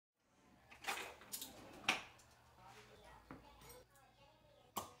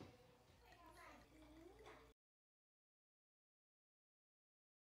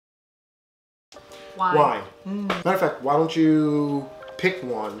Wine. Matter of fact, why don't you pick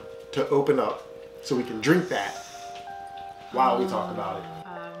one to open up so we can drink that while we talk about it.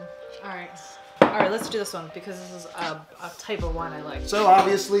 All right, let's do this one because this is a type of wine I like. So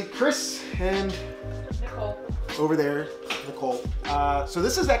obviously, Chris and Nicole. Over there, Nicole. So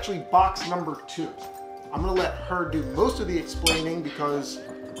this is actually box number 2. I'm gonna let her do most of the explaining because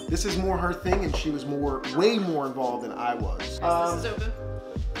this is more her thing and she was way more involved than I was. This is open.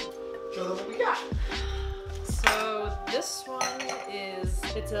 Show them what we got. So this one is,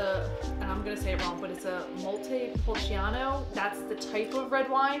 and I'm gonna say it wrong, but it's a Montepulciano. That's the type of red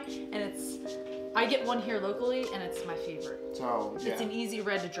wine, and I get one here locally, and it's my favorite. So yeah. It's an easy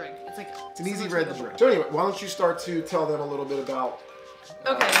red to drink. It's an easy red to drink. So anyway, why don't you start to tell them a little bit about?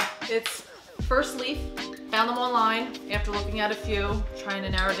 Okay, it's Firstleaf. Found them online after looking at a few, trying to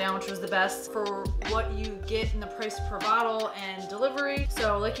narrow down which was the best for what you get in the price per bottle and delivery.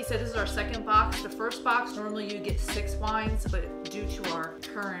 So like you said, this is our second box. The first box, normally you get 6 wines, but due to our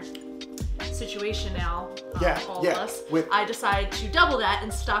current situation now, all of us, I decided to double that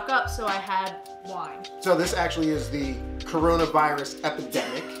and stock up, so I had wine. So this actually is the coronavirus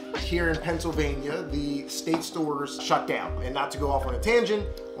epidemic. Here in Pennsylvania, the state stores shut down. And not to go off on a tangent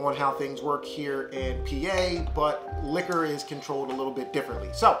on how things work here in PA, but liquor is controlled a little bit differently.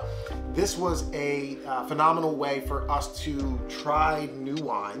 So this was a phenomenal way for us to try new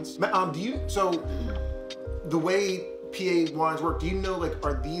wines. So the way PA wines work, do you know, like,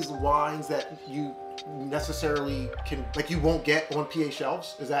 are these wines that you necessarily can, like, you won't get on PA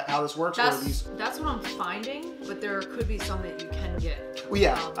shelves? Is that how this works? That's what I'm finding, but there could be some that you can get. Well,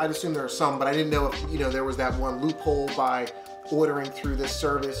 yeah, I'd assume there are some, but I didn't know if, there was that one loophole by ordering through this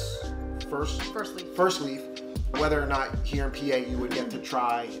service, Firstleaf, whether or not here in PA you would get to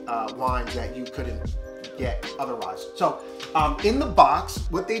try wines that you couldn't get otherwise. So in the box,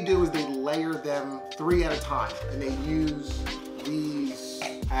 what they do is they layer them 3 at a time, and they use these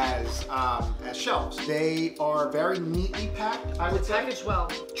as shelves. They are very neatly packed, I would say. Packaged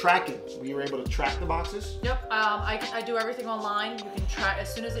well. Tracking. We were able to track the boxes? Yep. I do everything online. You can track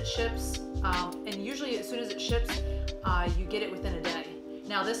as soon as it ships, and usually as soon as it ships, you get it within a day.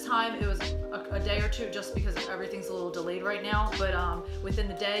 Now this time it was a day or two just because everything's a little delayed right now, but within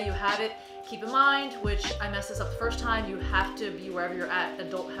the day you have it. Keep in mind, which I messed this up the first time, you have to be wherever you're at.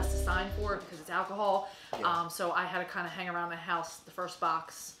 Adult has to sign for it because it's alcohol. Yeah. So I had to kind of hang around the house the first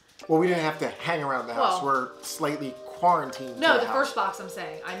box. Well, we didn't have to hang around the house. We're slightly quarantined. No, the first box I'm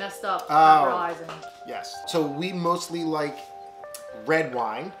saying. I messed up, not realizing. Yes. So we mostly like red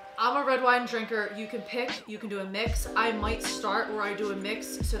wine. I'm a red wine drinker. You can pick, you can do a mix. I might start where I do a mix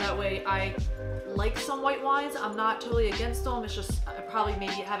so that way I like some white wines. I'm not totally against them. It's just I probably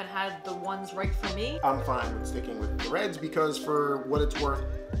maybe haven't had the ones right for me. I'm fine with sticking with the reds because for what it's worth,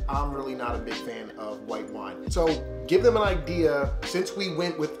 I'm really not a big fan of white wine. So give them an idea, since we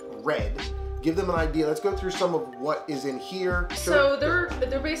went with red, give them an idea. Let's go through some of what is in here. So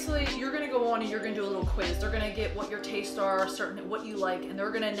they're basically, you're gonna go on and you're gonna do a little quiz. They're gonna get what your tastes are, what you like, and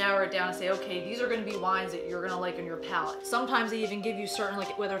they're gonna narrow it down and say, okay, these are gonna be wines that you're gonna like in your palate. Sometimes they even give you certain,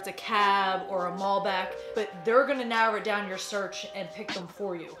 like whether it's a cab or a Malbec, but they're gonna narrow it down your search and pick them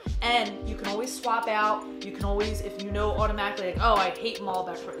for you. And you can always swap out. You can always, if you know automatically, like, oh, I hate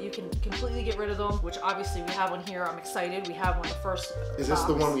Malbec, you can completely get rid of them, which obviously we have one here. I'm excited. We have one the first Is this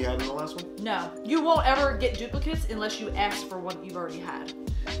the one we had in the last one? No, you won't ever get duplicates unless you ask for what you've already had.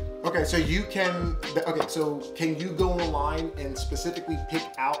 Okay, so can you go online and specifically pick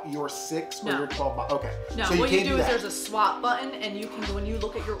out your 6 or your 12? Okay. No, so what you do is there's a swap button, and you can, when you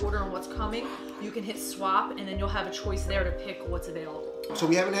look at your order and what's coming, you can hit swap, and then you'll have a choice there to pick what's available. So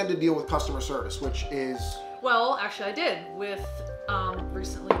we haven't had to deal with customer service, which is... Well, actually I did with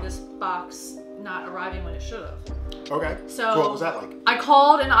recently this box not arriving when it should have. Okay. So what was that like? I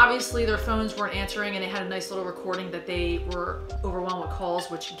called, and obviously their phones weren't answering, and they had a nice little recording that they were overwhelmed with calls,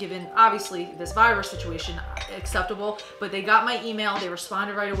 which, given obviously this virus situation, acceptable. But they got my email, they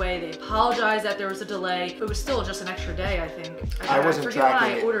responded right away, they apologized that there was a delay. It was still just an extra day, I think. I wasn't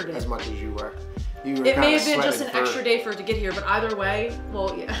tracking it as much as you were. It may have been just an extra day for it to get here, but either way,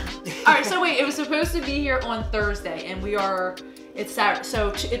 well, yeah. All right, so wait, it was supposed to be here on Thursday, and it's Saturday, so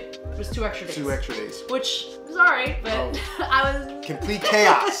it was 2 extra days. 2 extra days. Which is all right, but I was... Complete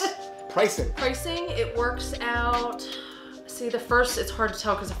chaos. Pricing, it works out... See, it's hard to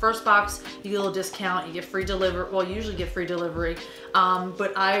tell because the first box, you get a little discount, you get free delivery. Well, you usually get free delivery,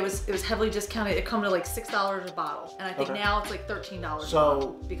 but it was heavily discounted. It come to like $6 a bottle, and I think now it's like $13 a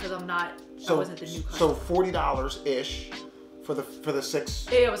bottle because I wasn't the new customer. So $40-ish for the 6?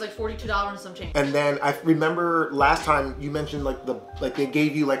 Yeah, it was like $42 and some change. And then I remember last time you mentioned like they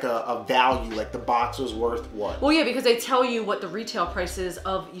gave you like a value, like the box was worth what? Well, yeah, because they tell you what the retail price is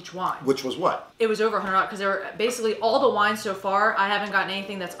of each wine. Which was what? It was over $100 because they were basically all the wines so far. I haven't gotten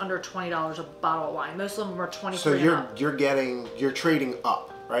anything that's under $20 a bottle of wine. Most of them are 23. So you're trading up.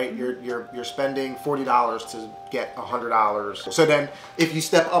 Right, you're spending $40 to get $100. So then, if you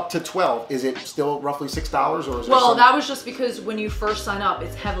step up to 12, is it still roughly $6 or is it? Well, that was just because when you first sign up,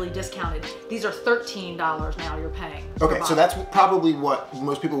 it's heavily discounted. These are $13 now you're paying. Okay, so that's probably what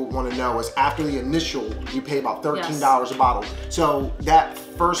most people want to know is after the initial, you pay about $13 a bottle. So that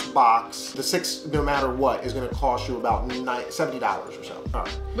first box, the 6, no matter what, is going to cost you about $70 or so. All right.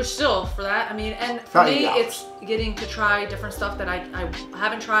 Which still, for that, I mean, and for me, it's getting to try different stuff that I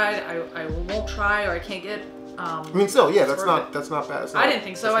haven't tried, I won't try, or I can't get. I mean, still, yeah, that's not bad. I didn't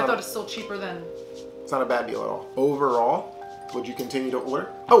think so. I thought it's still cheaper than. It's not a bad deal at all. Overall, would you continue to order?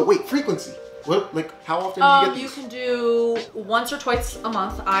 Oh wait, frequency. What, like, how often do you get these? You can do once or twice a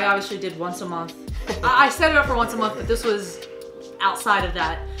month. I obviously did once a month. I set it up for once a month, but this was outside of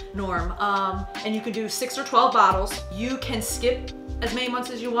that norm. And you can do 6 or 12 bottles. You can skip as many months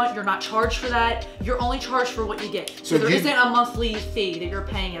as you want. You're not charged for that. You're only charged for what you get. So there isn't a monthly fee that you're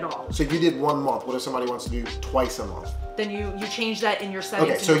paying at all. So if you did 1 month, what if somebody wants to do twice a month? Then you change that in your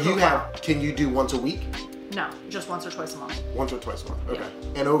settings. Okay, so can you do once a week? No, just once or twice a month. Once or twice a month, okay.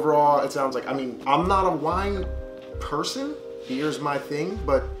 Yeah. And overall, it sounds like, I mean, I'm not a wine person. Beer's my thing,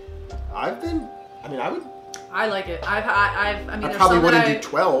 but I would. I like it. I mean, I probably wouldn't do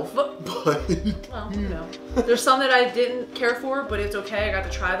 12, but well, you know, there's some that I didn't care for, but it's okay. I got to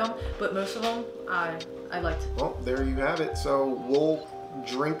try them, but most of them I liked. Well, there you have it. So we'll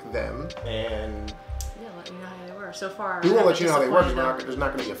drink them and let me know how they were. So far, we won't let you know how they were. There's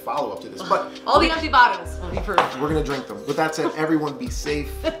not going to be a follow up to this, but all the empty bottles will be proved. We're going to drink them. With that said, everyone be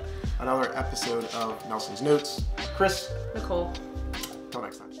safe. Another episode of Nelson's Notes. Chris, Nicole. Till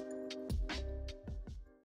next time.